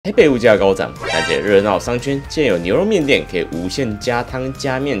台北物价高涨，但这热闹商圈竟然有牛肉面店可以无限加汤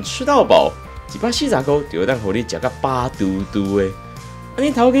加面吃到饱，140块就当让你吃个饱嘟嘟的。啊，你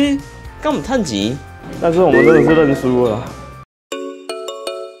头家敢唔趁钱？但是我们真的是认输了。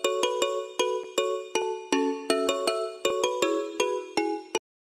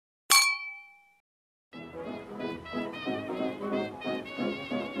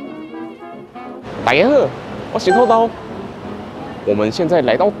大家好，我是土豆。我们现在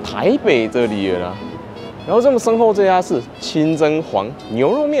来到台北这里了啦，然后这么身后这家是清真黄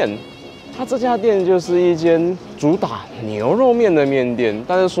牛肉面，它这家店就是一间主打牛肉面的面店，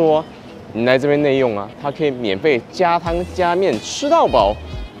但是说你来这边内用啊，它可以免费加汤加面吃到饱。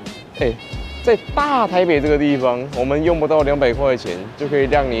在大台北这个地方，我们用不到200块钱就可以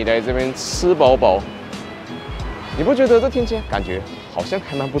让你来这边吃饱饱，你不觉得这听起来感觉好像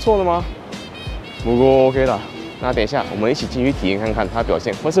还蛮不错的吗？不过 OK 啦。那等一下，我们一起进去体验看看它表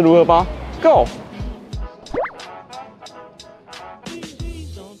现会是如何吧。Go！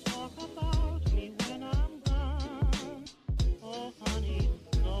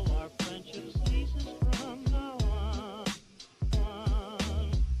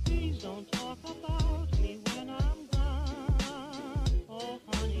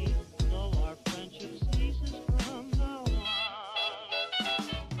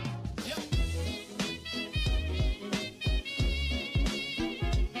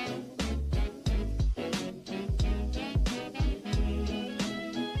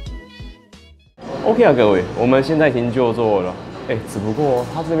 OK 啊，各位，我们现在已经就座了。只不过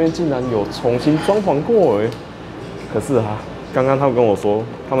他这边竟然有重新装潢过可是啊，刚刚他们跟我说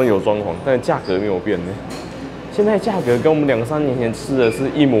他们有装潢，但价格没有变呢。现在价格跟我们2、3年前吃的是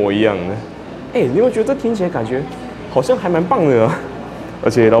一模一样的。你有觉得这听起来感觉好像还蛮棒的啊？而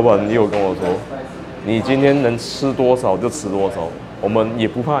且老板也有跟我说，你今天能吃多少就吃多少，我们也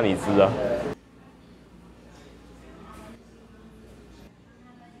不怕你吃啊。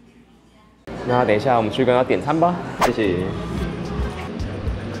那等一下，我们去跟他点餐吧。谢谢。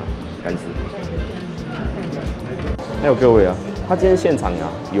干吃。还有各位啊，他今天现场啊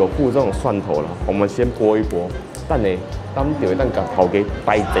有附这种蒜头了，我们先剥一剥。但呢，咱们就会给头家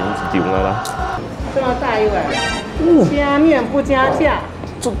摆整一张啦。这么大一碗，加面不加价。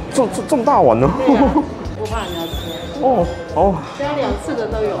这么大碗呢？对啊，不怕你要吃。哦，加2次的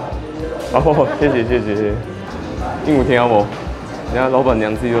都有。谢谢。你有听到无？人家老板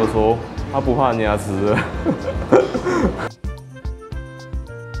娘自己就说。他不怕人家吃了。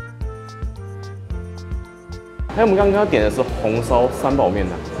还有我们刚刚点的是红烧3宝面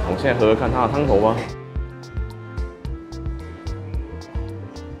的，我们现在喝喝看它的汤头吧。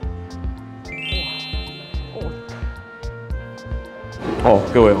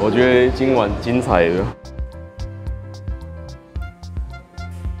各位，我觉得今晚精彩了。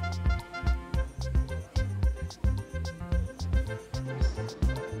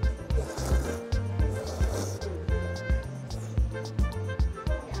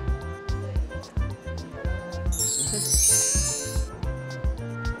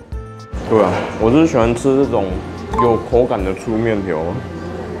对啊，我就是喜欢吃这种有口感的粗面条。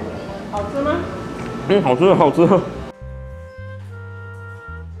好吃吗？好吃。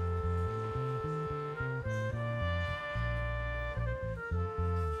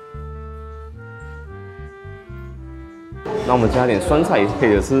那我们加点酸菜也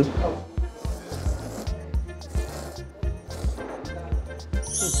配着吃。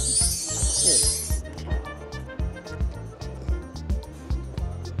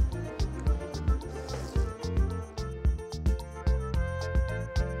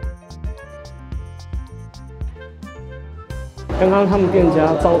刚刚他们店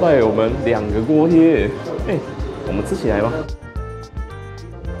家招待我们2个锅贴，我们吃起来吧。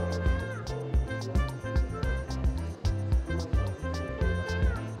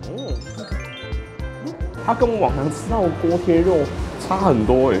它跟我往常吃到的锅贴肉差很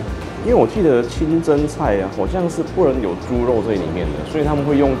多因为我记得清真菜啊，好像是不能有猪肉在里面的，所以他们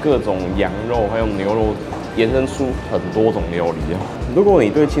会用各种羊肉还有牛肉延伸出很多种料理啊。如果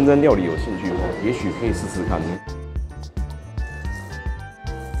你对清真料理有兴趣的话，也许可以试试看。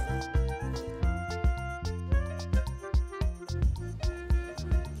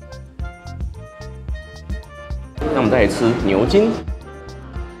那我们再来吃牛筋。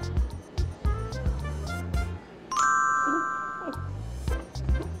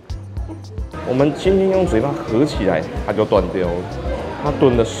我们今天用嘴巴合起来，它就断掉了。它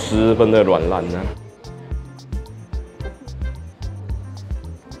炖得十分的软烂呢。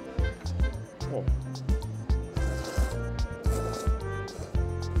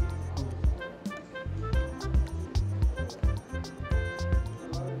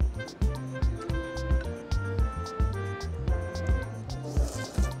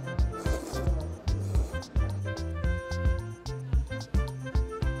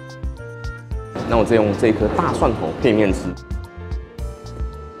那我再用这颗大蒜头配面吃。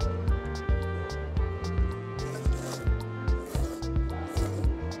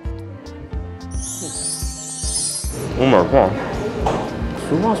Oh my god！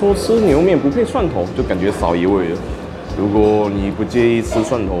 俗话说吃牛面不配蒜头，就感觉少一味了。如果你不介意吃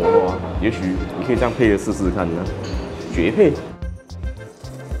蒜头的话，也许你可以这样配着试试看呢，绝配！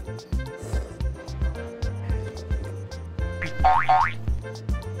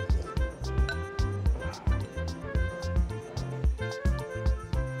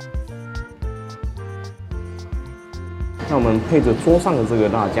那我们配着桌上的这个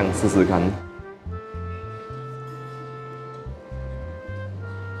辣酱试试看。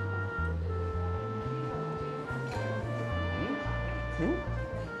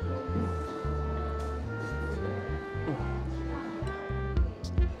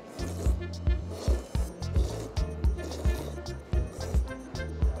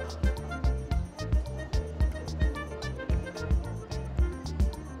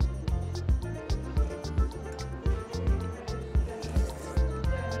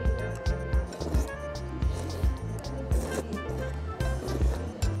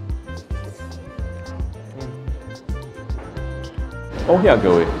OK 啊，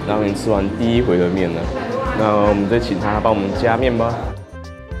各位，那我们吃完第一回的面了，那我们再请他帮我们加面吧。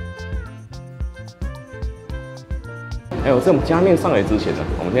还有，在我们加面上来之前呢，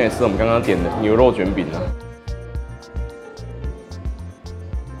我们现在吃我们刚刚点的牛肉卷饼啊。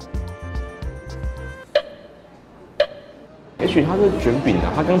也许它这卷饼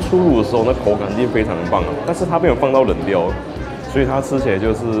啊，它刚出炉的时候那口感一定非常的棒啊，但是它没有放到冷掉，所以它吃起来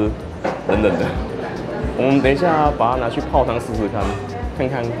就是冷冷的。我们等一下把它拿去泡汤试试看，看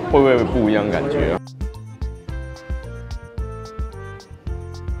看会不会有不一样的感觉啊。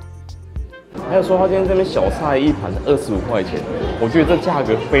还有说他今天这边小菜一盘25块钱，我觉得这价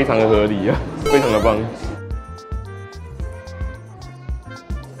格非常的合理啊，非常的棒。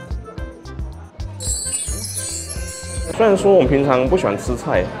虽然说我们平常不喜欢吃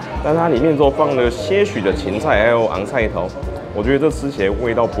菜，但它里面都放了些许的芹菜还有昂菜头，我觉得这吃起来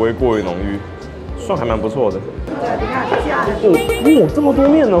味道不会过于浓郁。算还蛮不错的。哦，这么多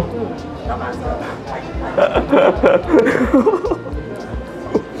面哦！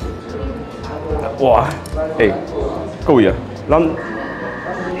哇，哎，够呀！咱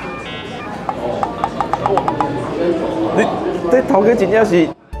你这头家真正是。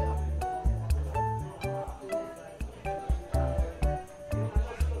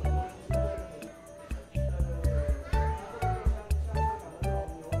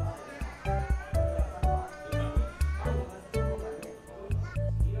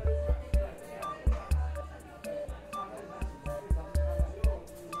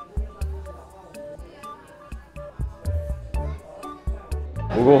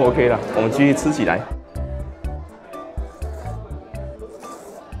不过 OK 了，我们继续吃起来。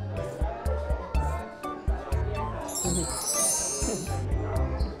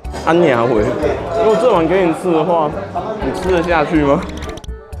安娘回，如果这碗给你吃的话，你吃得下去吗？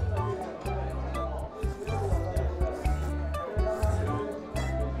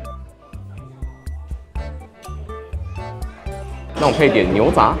那我配点牛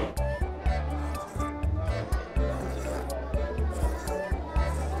杂。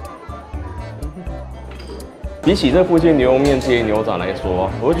比起这附近牛肉面街牛杂来说，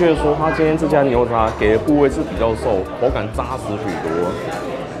我会觉得说它今天这家牛杂给的部位是比较瘦，口感扎实许多。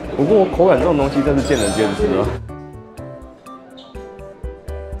不过口感这种东西真是见仁见智啊。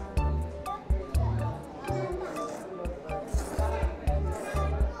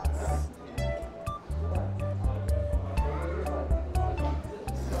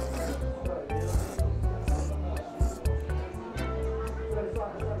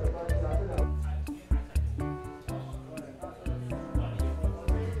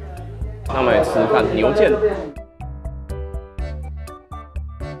那我们来吃看牛腱。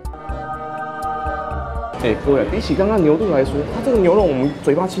各位，比起刚刚牛肚来说，它这个牛肉我们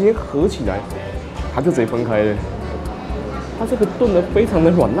嘴巴轻轻合起来，它就直接分开了。它这个炖得非常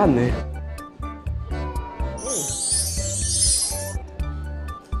的软烂呢。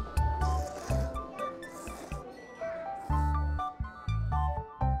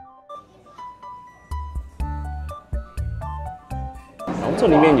然后这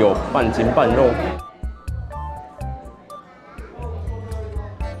里面有半筋半肉。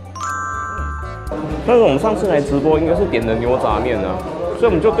但是我们上次来直播应该是点的牛杂面啊，所以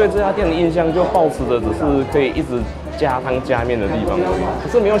我们就对这家店的印象就抱持着只是可以一直加汤加面的地方而已。可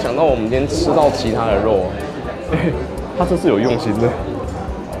是没有想到我们今天吃到其他的肉，它这是有用心的。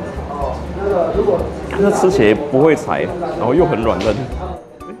它吃起来不会柴，然后又很软嫩。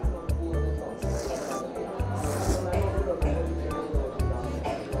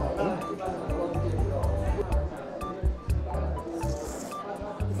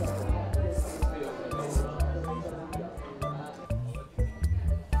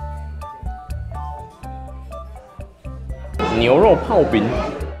牛肉泡饼。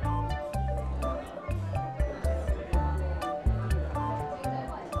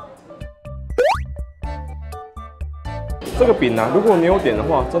这个饼啊，如果你有点的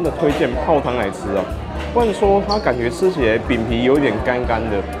话，真的推荐泡汤来吃啊，不然说它感觉吃起来饼皮有点干干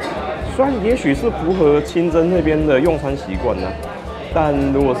的。虽然也许是符合清真那边的用餐习惯呢，但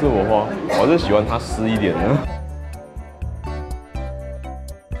如果是我的话，我还是喜欢它湿一点的。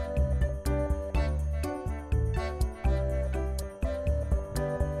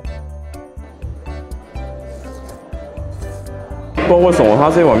不知道为什么它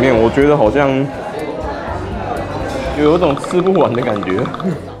这碗面，我觉得好像有一种吃不完的感觉。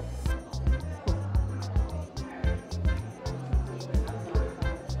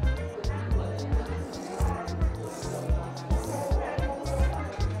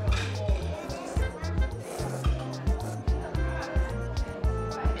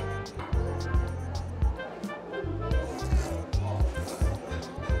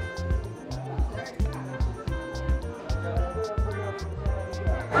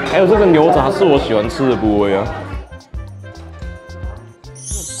还有这个牛杂是我喜欢吃的部位啊。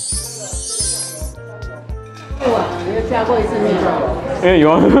你有加过一次面吗？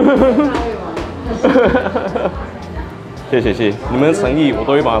有啊。谢谢，你们的诚意我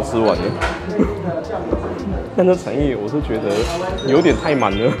都会把它吃完的。但这诚意我是觉得有点太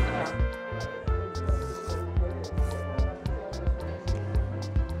满了。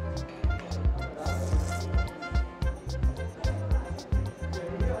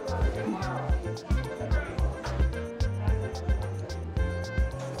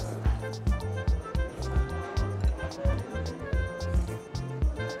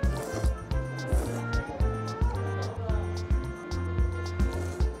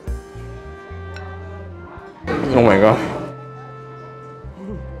Oh my god！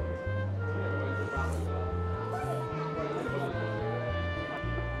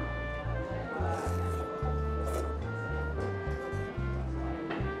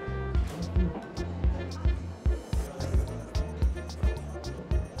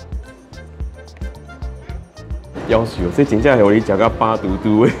 夭寿，这真正互你食到饱嘟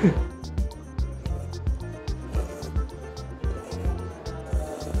嘟的。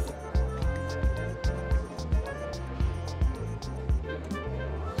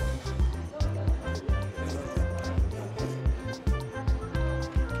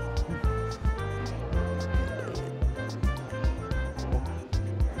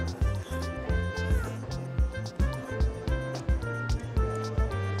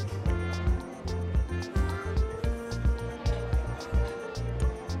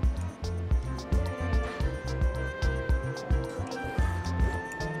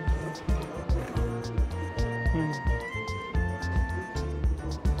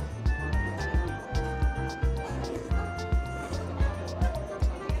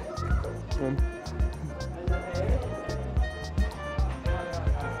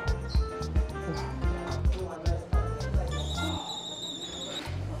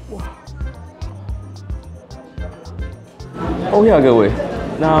OK 啊，各位，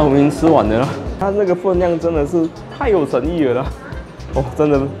那我们已经吃完了啦。它那个分量真的是太有诚意了啦，哦，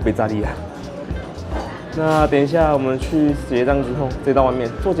真的被炸裂了。那等一下我们去结账之后，再到外面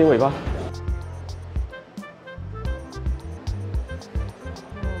做结尾吧。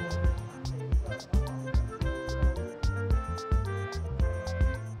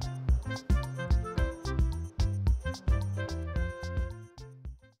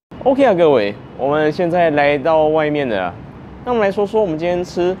OK 啊，各位，我们现在来到外面了。那我们来说说我们今天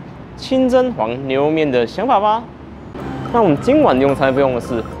吃清真黄牛肉面的想法吧。那我们今晚用餐费用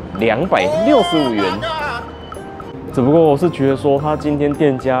是265元。只不过我是觉得说，他今天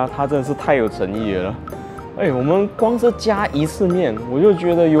店家他真的是太有诚意了。我们光是加一次面，我就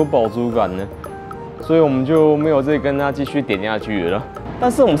觉得有饱足感了，所以我们就没有再跟他继续点下去了。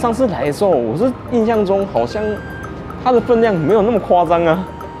但是我们上次来的时候，我是印象中好像它的分量没有那么夸张啊。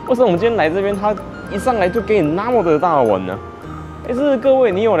为什么我们今天来这边，他一上来就给你那么的大碗呢？是各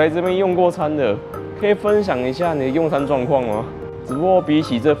位你有来这边用过餐的，可以分享一下你的用餐状况吗？只不过比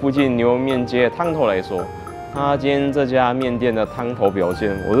起这附近牛肉面街的汤头来说，他今天这家面店的汤头表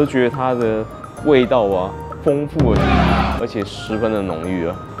现，我就觉得它的味道啊丰富而且十分的浓郁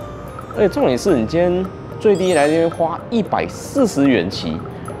啊。而且重点是你今天最低来这边花140元起，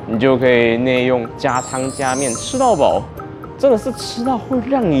你就可以内用加汤加面吃到饱。真的是吃到会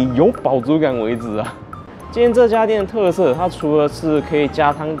让你有饱足感为止啊！今天这家店的特色，它除了是可以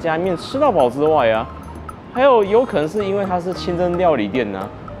加汤加面吃到饱之外啊，还有可能是因为它是清真料理店啊，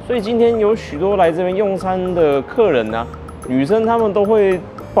所以今天有许多来这边用餐的客人啊，女生她们都会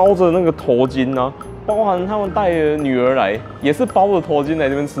包着那个头巾啊，包含他们带着女儿来，也是包着头巾来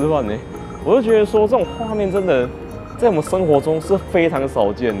这边吃饭呢。我就觉得说这种画面真的在我们生活中是非常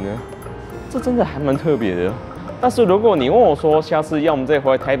少见的，这真的还蛮特别的。但是如果你问我说下次要我们再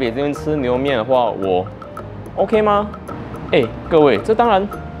回来台北这边吃牛肉面的话，我 OK 吗？各位，这当然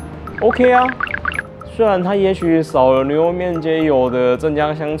OK 啊。虽然它也许少了牛肉面皆有的增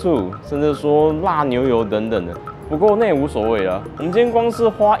加香醋，甚至说辣牛油等等的，不过那也无所谓啦。我们今天光是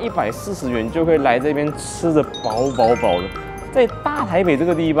花140元就可以来这边吃得饱的，在大台北这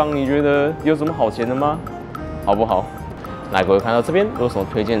个地方，你觉得有什么好钱的吗？好不好？那各位看到这边有什么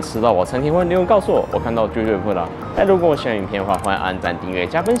推荐吃到饱餐厅，欢迎留言告诉我，我看到就会啦。那如果喜欢影片的话，欢迎按赞、订阅、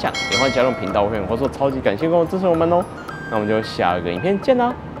加分享，也欢迎加入频道会员，或者说超级感谢各位支持我们哦。那我们就下一个影片见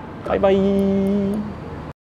啦，拜拜。